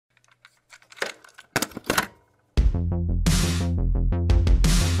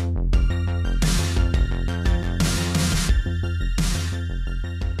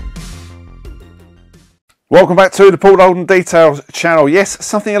Welcome back to the Dolden Details channel. Yes,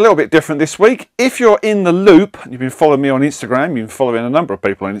 something a little bit different this week. If you're in the loop, you've been following me on Instagram, you've been following a number of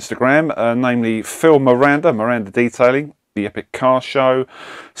people on Instagram, namely Phil Miranda Detailing, the Epic Car Show,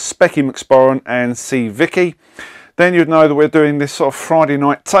 Specky McSporran and Civicky, then you'd know that we're doing this sort of Friday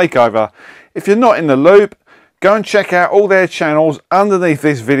night takeover. If you're not in the loop, go and check out all their channels underneath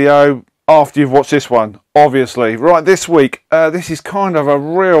this video after you've watched this one, obviously. Right, this week, this is kind of a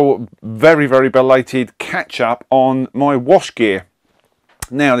real, very belated catch-up on my wash gear.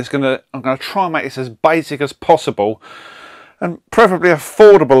 Now, I'm going to try and make this as basic as possible and preferably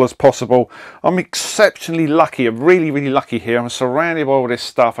affordable as possible. I'm exceptionally lucky, I'm really lucky here. I'm surrounded by all this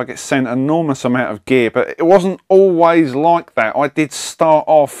stuff. I get sent an enormous amount of gear, but it wasn't always like that. I did start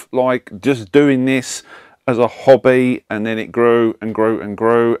off like just doing this as a hobby, and then it grew and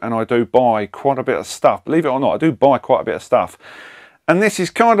grew, and I do buy quite a bit of stuff. Believe it or not, I do buy quite a bit of stuff. And this is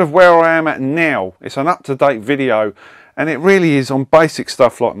kind of where I am at now. It's an up-to-date video, and it really is on basic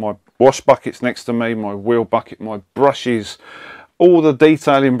stuff like my wash buckets next to me, my wheel bucket, my brushes, all the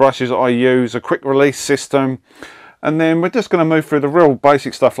detailing brushes that I use, a quick release system. And then we're just going to move through the real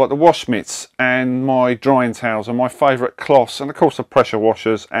basic stuff like the wash mitts and my drying towels and my favourite cloths, and of course the pressure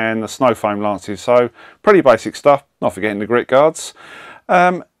washers and the Snowfoam lances. So pretty basic stuff, not forgetting the grit guards.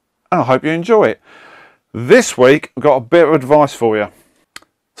 And I hope you enjoy it. This week I've got a bit of advice for you.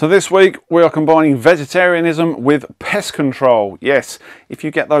 So this week we are combining vegetarianism with pest control. Yes, if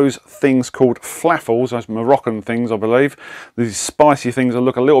you get those things called flaffles, those Moroccan things I believe, these spicy things that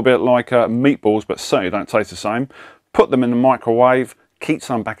look a little bit like meatballs but certainly don't taste the same, put them in the microwave, keep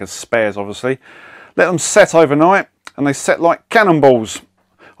some back as spares obviously, let them set overnight, and they set like cannonballs.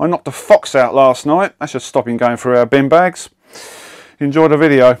 I knocked a fox out last night. That's just stopping going through our bin bags. Enjoy the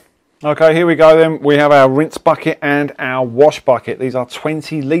video. Okay, here we go then. We have our rinse bucket and our wash bucket. These are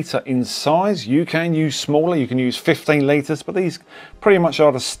 20 litre in size. You can use smaller, you can use 15 litres, but these pretty much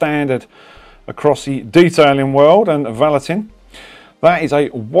are the standard across the detailing world and valeting. That is a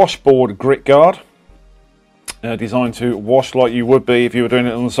washboard grit guard, designed to wash like you would be if you were doing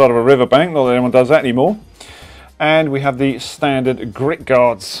it on the side of a riverbank. Not that anyone does that anymore. And we have the standard grit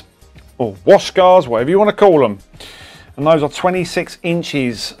guards, or wash guards, whatever you want to call them. And those are 26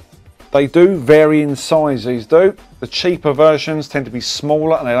 inches. They do vary in size, these do. The cheaper versions tend to be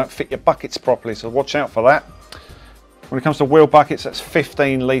smaller and they don't fit your buckets properly, so watch out for that. When it comes to wheel buckets, that's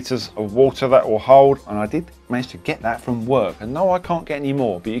 15 litres of water that will hold, and I did manage to get that from work. And no, I can't get any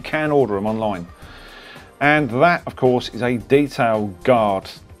more, but you can order them online. And that, of course, is a detail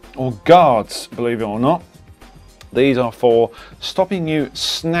guard, or guards, believe it or not. These are for stopping you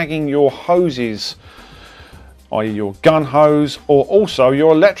snagging your hoses, i.e. your gun hose, or also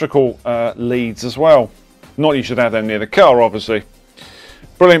your electrical leads as well. Not you should have them near the car, obviously.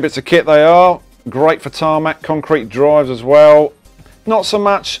 Brilliant bits of kit they are. Great for tarmac, concrete drives as well. Not so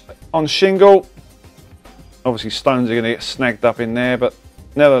much on shingle. Obviously stones are going to get snagged up in there, but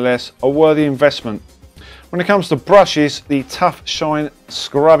nevertheless a worthy investment. When it comes to brushes, the Tough Shine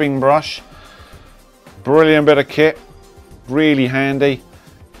scrubbing brush. Brilliant bit of kit. Really handy.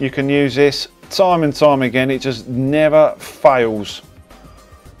 You can use this time and time again, it just never fails.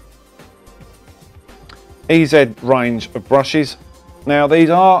 EZ range of brushes. Now these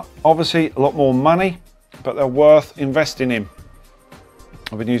are obviously a lot more money, but they're worth investing in.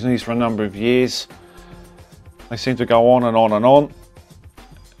 I've been using these for a number of years. They seem to go on and on and on.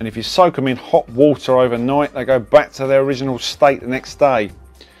 And if you soak them in hot water overnight, they go back to their original state the next day.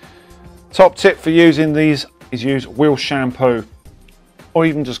 Top tip for using these is use wheel shampoo, or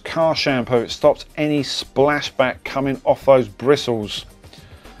even just car shampoo. It stops any splashback coming off those bristles.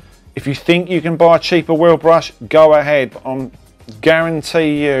 If you think you can buy a cheaper wheel brush, go ahead, but I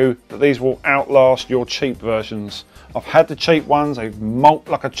guarantee you that these will outlast your cheap versions. I've had the cheap ones, they molt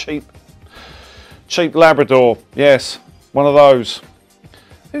like a cheap Labrador. Yes, one of those.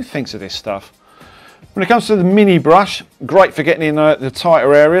 Who thinks of this stuff? When it comes to the mini brush, great for getting in the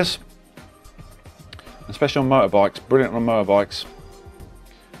tighter areas, especially on motorbikes, brilliant on motorbikes.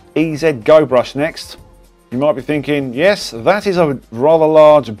 EZ Go brush next. You might be thinking, yes, that is a rather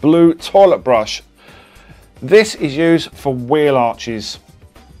large blue toilet brush. This is used for wheel arches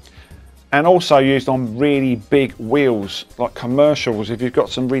and also used on really big wheels like commercials. If you've got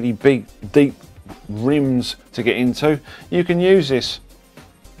some really big deep rims to get into, you can use this,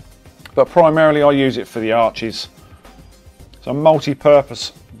 but primarily I use it for the arches. It's a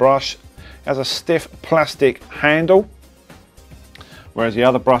multi-purpose brush. It has a stiff plastic handle, whereas the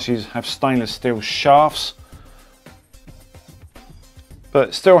other brushes have stainless steel shafts, but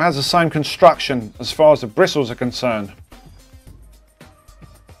it still has the same construction as far as the bristles are concerned.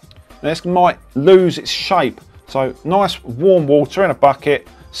 This might lose its shape. So nice warm water in a bucket,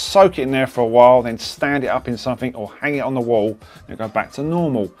 soak it in there for a while, then stand it up in something or hang it on the wall and go back to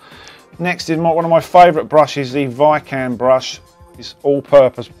normal. Next is one of my favourite brushes, the Vikan brush. This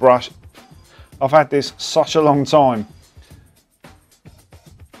all-purpose brush. I've had this such a long time.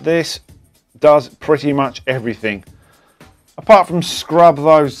 This does pretty much everything. Apart from scrub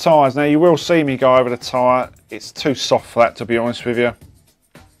those tyres. Now you will see me go over the tyre. It's too soft for that, to be honest with you.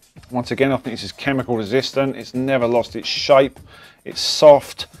 Once again, I think this is chemical resistant. It's never lost its shape. It's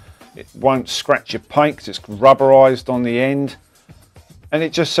soft. It won't scratch your paint because it's rubberized on the end. And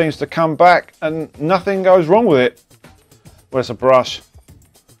it just seems to come back and nothing goes wrong with it. Where's the brush?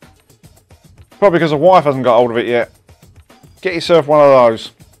 Probably because the wife hasn't got hold of it yet. Get yourself one of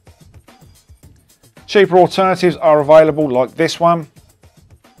those. Cheaper alternatives are available, like this one.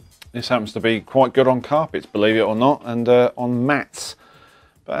 This happens to be quite good on carpets, believe it or not, and on mats.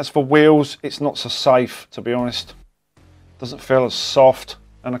 But as for wheels, it's not so safe, to be honest. Doesn't feel as soft,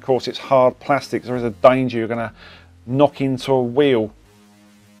 and of course it's hard plastic. There is a danger you're going to knock into a wheel.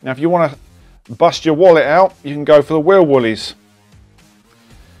 Now if you want to bust your wallet out, you can go for the wheel woolies.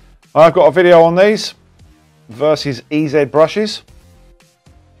 I've got a video on these versus EZ brushes.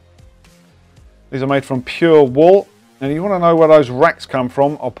 These are made from pure wool, and if you want to know where those racks come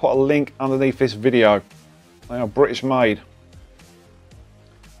from, I'll put a link underneath this video. They are British made.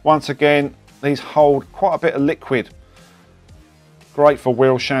 Once again, these hold quite a bit of liquid. Great for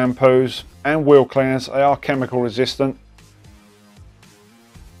wheel shampoos and wheel cleaners. They are chemical resistant.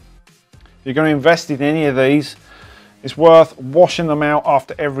 If you're going to invest in any of these, it's worth washing them out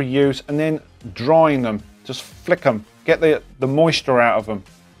after every use and then drying them. Just flick them, get the moisture out of them.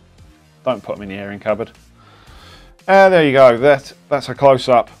 Don't put them in the airing cupboard. There you go, that's a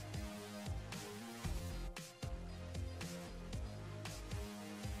close-up.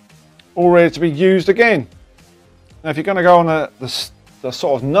 All ready to be used again. Now if you're going to go on the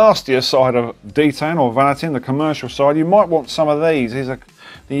sort of nastier side of detailing or valeting, the commercial side, you might want some of these. These are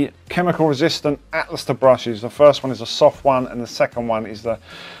the chemical resistant Atlas brushes. The first one is a soft one and the second one is the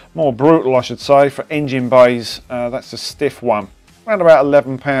more brutal, I should say, for engine bays. That's a stiff one. Around about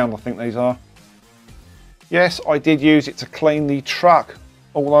 £11 I think these are. Yes, I did use it to clean the truck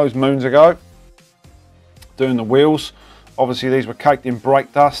all those moons ago, doing the wheels. Obviously these were caked in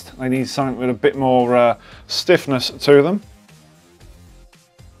brake dust. They need something with a bit more stiffness to them.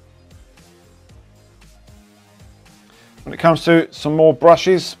 When it comes to some more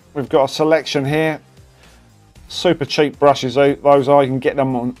brushes, we've got a selection here. Super cheap brushes those are. You can get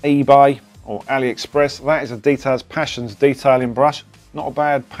them on eBay or AliExpress. That is a Detail's Passions detailing brush. Not a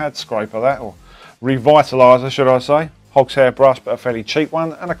bad pad scraper that, or revitalizer should I say. Hog's hair brush, but a fairly cheap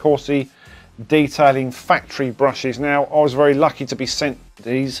one. And of course the detailing factory brushes. Now I was very lucky to be sent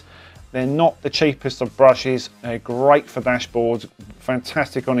these. They're not the cheapest of brushes. They're great for dashboards,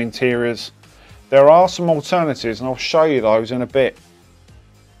 fantastic on interiors. There are some alternatives and I'll show you those in a bit.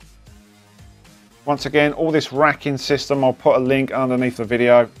 Once again, all this racking system, I'll put a link underneath the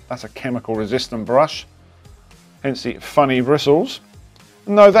video. That's a chemical resistant brush, hence the funny bristles.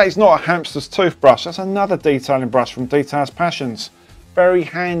 No, that is not a hamster's toothbrush. That's another detailing brush from Detail's Passions. Very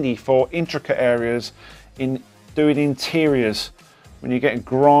handy for intricate areas in doing interiors. When you get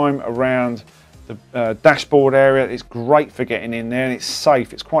grime around the dashboard area, it's great for getting in there and it's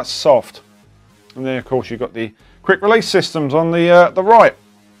safe. It's quite soft. And then of course you've got the quick release systems on the right.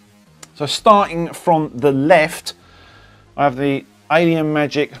 So starting from the left, I have the Alien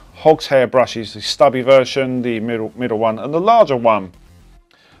Magic Hog's Hair brushes, the stubby version, the middle one, and the larger one.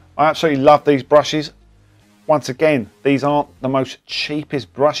 I absolutely love these brushes. Once again, these aren't the most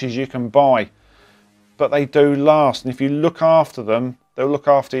cheapest brushes you can buy, but they do last, and if you look after them, they'll look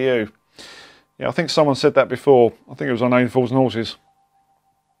after you. Yeah, I think someone said that before. I think it was on Only Fools and Horses.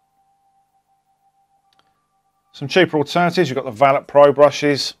 Some cheaper alternatives, you've got the Valet Pro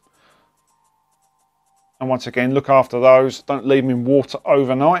brushes. And once again, look after those. Don't leave them in water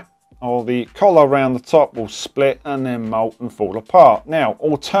overnight, or the collar around the top will split and then molt and fall apart. Now,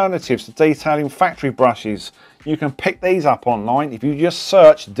 alternatives to detailing factory brushes. You can pick these up online. If you just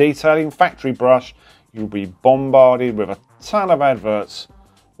search detailing factory brush, you'll be bombarded with a ton of adverts.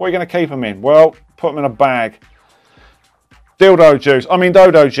 What are you going to keep them in? Well, put them in a bag. Dodo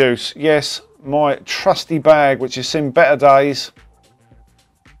juice. Yes, my trusty bag, which has seen better days.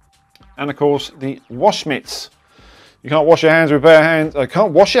 And of course, the wash mitts. You can't wash your hands with bare hands.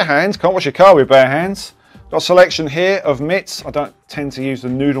 Can't wash your car with bare hands. Got a selection here of mitts. I don't tend to use the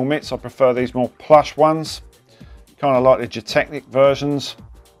noodle mitts. I prefer these more plush ones. Kind of like the Geotechnic versions.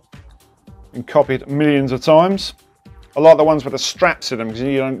 Been copied millions of times. I like the ones with the straps in them because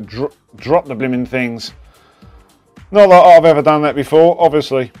you don't drop the blimmin' things. Not that I've ever done that before,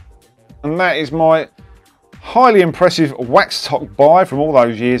 obviously. And that is my highly impressive wax top buy from all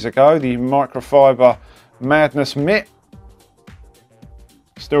those years ago, the microfiber Madness mitt.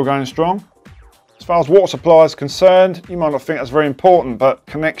 Still going strong. As far as water supply is concerned, you might not think that's very important, but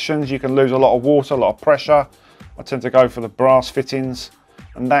connections, you can lose a lot of water, a lot of pressure. I tend to go for the brass fittings,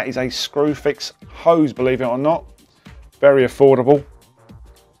 and that is a screw fix hose, believe it or not. Very affordable.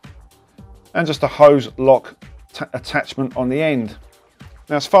 And just a hose lock attachment on the end.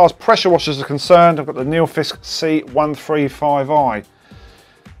 Now, as far as pressure washers are concerned, I've got the Nilfisk C135i.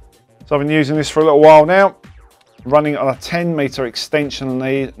 So I've been using this for a little while now, running on a 10-meter extension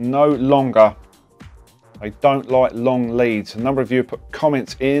lead, no longer. I don't like long leads. A number of you put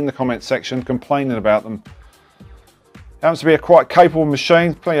comments in the comment section complaining about them. Happens to be a quite capable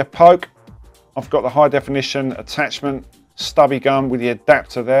machine, plenty of poke. I've got the high definition attachment, stubby gun with the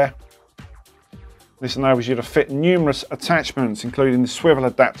adapter there. This enables you to fit numerous attachments, including the swivel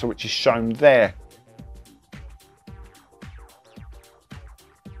adapter, which is shown there.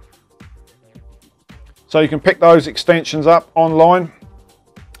 So you can pick those extensions up online,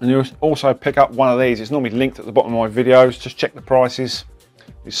 and you'll also pick up one of these. It's normally linked at the bottom of my videos. Just check the prices.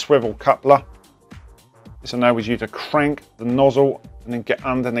 This swivel coupler. This enables you to crank the nozzle and then get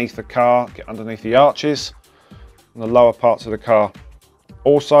underneath the car, get underneath the arches and the lower parts of the car.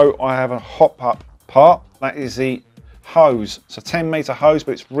 Also, I have a hop-up part. That is the hose. It's a 10-meter hose,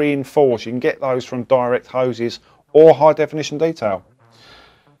 but it's reinforced. You can get those from direct hoses or high definition detail.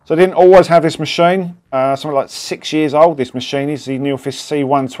 So I didn't always have this machine. Something like 6 years old. This machine is the Nilfisk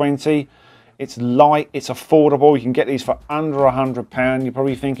C120. It's light, it's affordable. You can get these for under £100. You're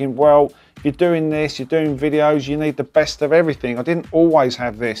probably thinking, well, if you're doing this, you're doing videos, you need the best of everything. I didn't always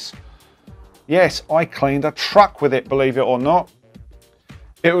have this. Yes, I cleaned a truck with it, believe it or not.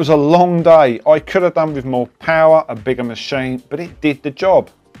 It was a long day. I could have done with more power, a bigger machine, but it did the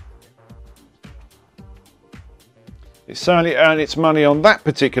job. It certainly earned its money on that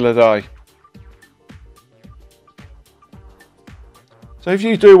particular day. So if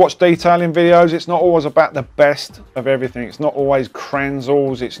you do watch detailing videos, it's not always about the best of everything. It's not always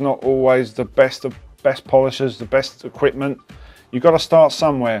Kranzels, it's not always the best of best polishers, the best equipment. You've got to start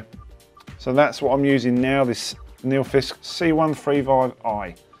somewhere. So that's what I'm using now, this Nilfisk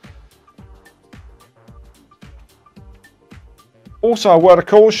C135i. Also, a word of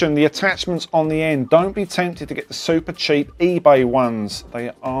caution, the attachments on the end, don't be tempted to get the super cheap eBay ones. They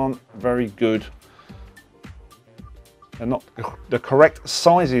aren't very good. They're not the correct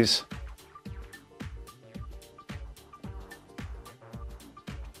sizes.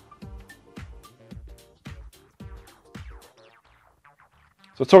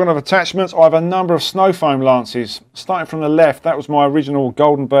 So talking of attachments, I have a number of Snowfoam lances. Starting from the left, that was my original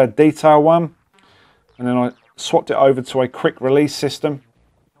Golden Bird detail one. And then I swapped it over to a quick release system.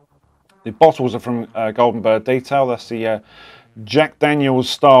 The bottles are from Golden Bird detail. That's the Jack Daniels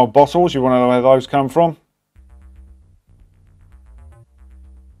style bottles. You want to know where those come from.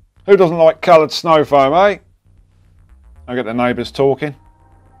 Who doesn't like coloured Snowfoam, eh? I get the neighbours talking.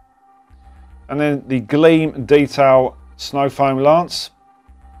 And then the Gleam detail Snowfoam lance.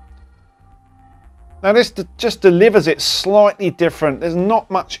 Now this just delivers it slightly different. There's not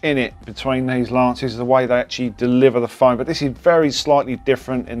much in it between these lances, the way they actually deliver the foam, but this is very slightly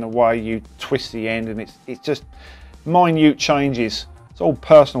different in the way you twist the end, and it's just minute changes. It's all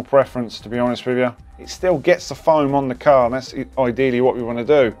personal preference, to be honest with you. It still gets the foam on the car, and that's ideally what we want to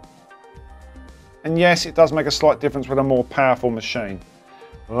do. And yes, it does make a slight difference with a more powerful machine.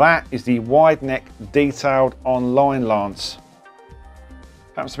 That is the wide neck detailed online lance.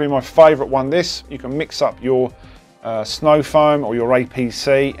 Happens to be my favourite one, this. You can mix up your Snowfoam or your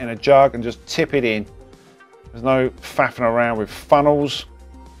APC in a jug and just tip it in. There's no faffing around with funnels.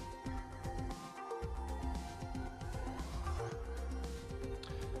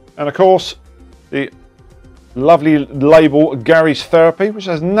 And of course, the lovely label Garage Therapy, which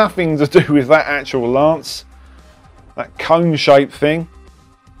has nothing to do with that actual lance. That cone-shaped thing.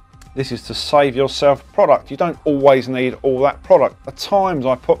 This is to save yourself product. You don't always need all that product. At times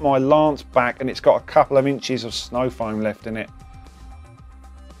I put my lance back and it's got a couple of inches of Snowfoam left in it.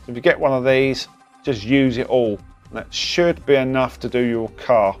 So if you get one of these, just use it all. That should be enough to do your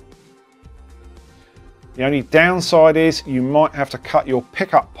car. The only downside is you might have to cut your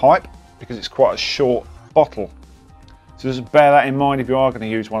pickup pipe because it's quite a short bottle. So just bear that in mind if you are going to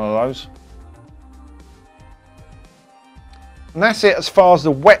use one of those. And that's it as far as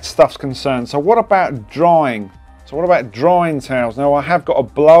the wet stuff's concerned. So what about drying? So what about drying towels? Now I have got a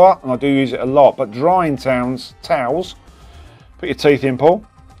blower and I do use it a lot, but drying towels, put your teeth in, Paul.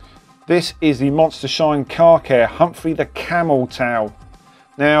 This is the Monster Shine Car Care Humphrey the Camel Towel.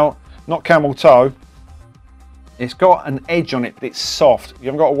 Now, not camel toe, it's got an edge on it, but it's soft. You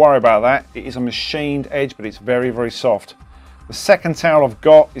haven't got to worry about that. It is a machined edge, but it's very, very soft. The second towel I've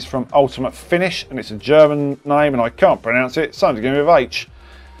got is from Ultimate Finish, and it's a German name, and I can't pronounce it. Something to begin with H.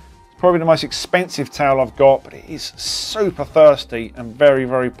 It's probably the most expensive towel I've got, but it is super thirsty and very,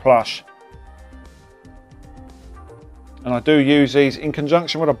 very plush. And I do use these in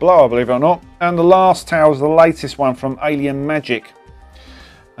conjunction with a blower, believe it or not. And the last towel is the latest one from Alien Magic.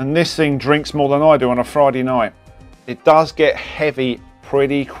 And this thing drinks more than I do on a Friday night. It does get heavy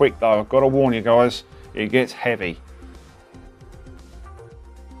pretty quick though. I've got to warn you guys, it gets heavy.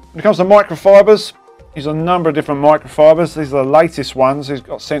 When it comes to microfibers, there's a number of different microfibers. These are the latest ones. These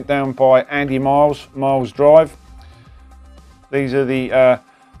got sent down by Andy Miles Drive. These are the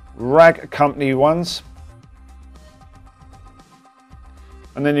Rag Company ones.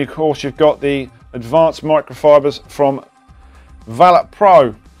 And then of course you've got the advanced microfibers from Valet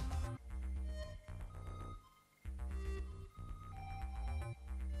Pro.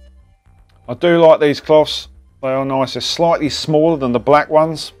 I do like these cloths, they are nice. They're slightly smaller than the black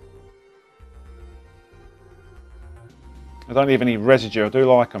ones. I don't leave any residue, I do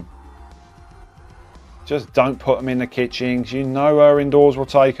like them. Just don't put them in the kitchen, because you know our indoors will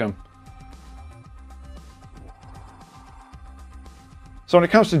take them. So when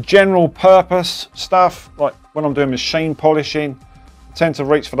it comes to general purpose stuff, like when I'm doing machine polishing, I tend to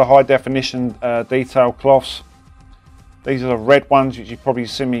reach for the high definition detail cloths. These are the red ones which you've probably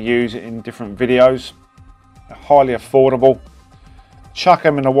seen me use in different videos. They're highly affordable. Chuck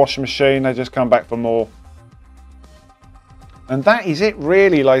them in the washing machine, they just come back for more. And that is it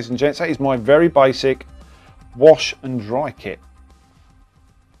really, ladies and gents. That is my very basic wash and dry kit.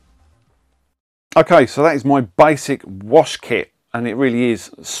 Okay, so that is my basic wash kit. And it really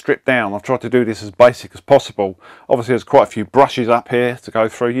is stripped down. I've tried to do this as basic as possible. Obviously there's quite a few brushes up here to go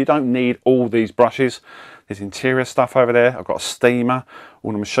through. You don't need all these brushes. There's interior stuff over there. I've got a steamer,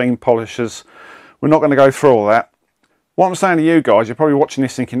 all the machine polishers. We're not going to go through all that. What I'm saying to you guys, you're probably watching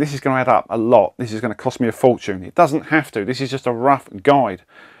this thinking this is going to add up a lot. This is going to cost me a fortune. It doesn't have to. This is just a rough guide.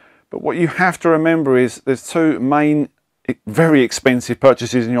 But what you have to remember is there's two main very expensive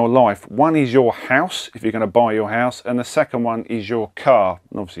purchases in your life. One is your house, if you're going to buy your house, and the second one is your car.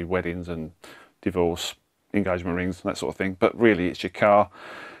 And obviously weddings and divorce, engagement rings, that sort of thing, but really it's your car.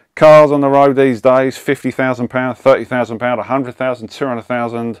 Cars on the road these days, £50,000, £30,000, 100,000,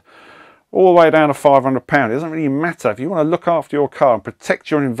 200,000, all the way down to £500. It doesn't really matter. If you want to look after your car and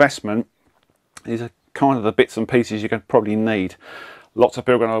protect your investment, these are kind of the bits and pieces you could probably need. Lots of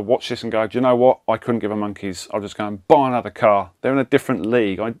people are going to watch this and go, do you know what? I couldn't give a monkey's. I'll just go and buy another car. They're in a different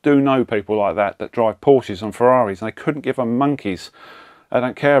league. I do know people like that that drive Porsches and Ferraris and they couldn't give a monkey's. They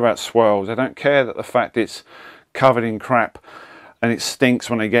don't care about swirls. They don't care that the fact it's covered in crap and it stinks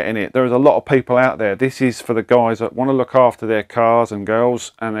when they get in it. There is a lot of people out there. This is for the guys that want to look after their cars and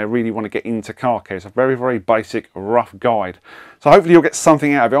girls and they really want to get into car care. It's a very, very basic, rough guide. So hopefully you'll get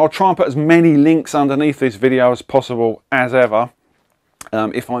something out of it. I'll try and put as many links underneath this video as possible as ever.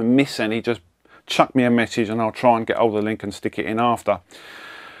 If I miss any, just chuck me a message and I'll try and get hold of the link and stick it in after.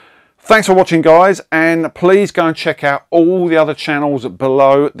 Thanks for watching, guys, and please go and check out all the other channels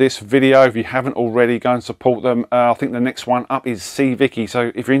below this video. If you haven't already, go and support them. I think the next one up is Civicky,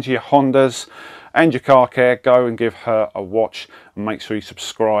 so if you're into your Hondas and your car care, go and give her a watch and make sure you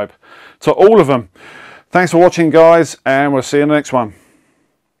subscribe to all of them. Thanks for watching, guys, and we'll see you in the next one.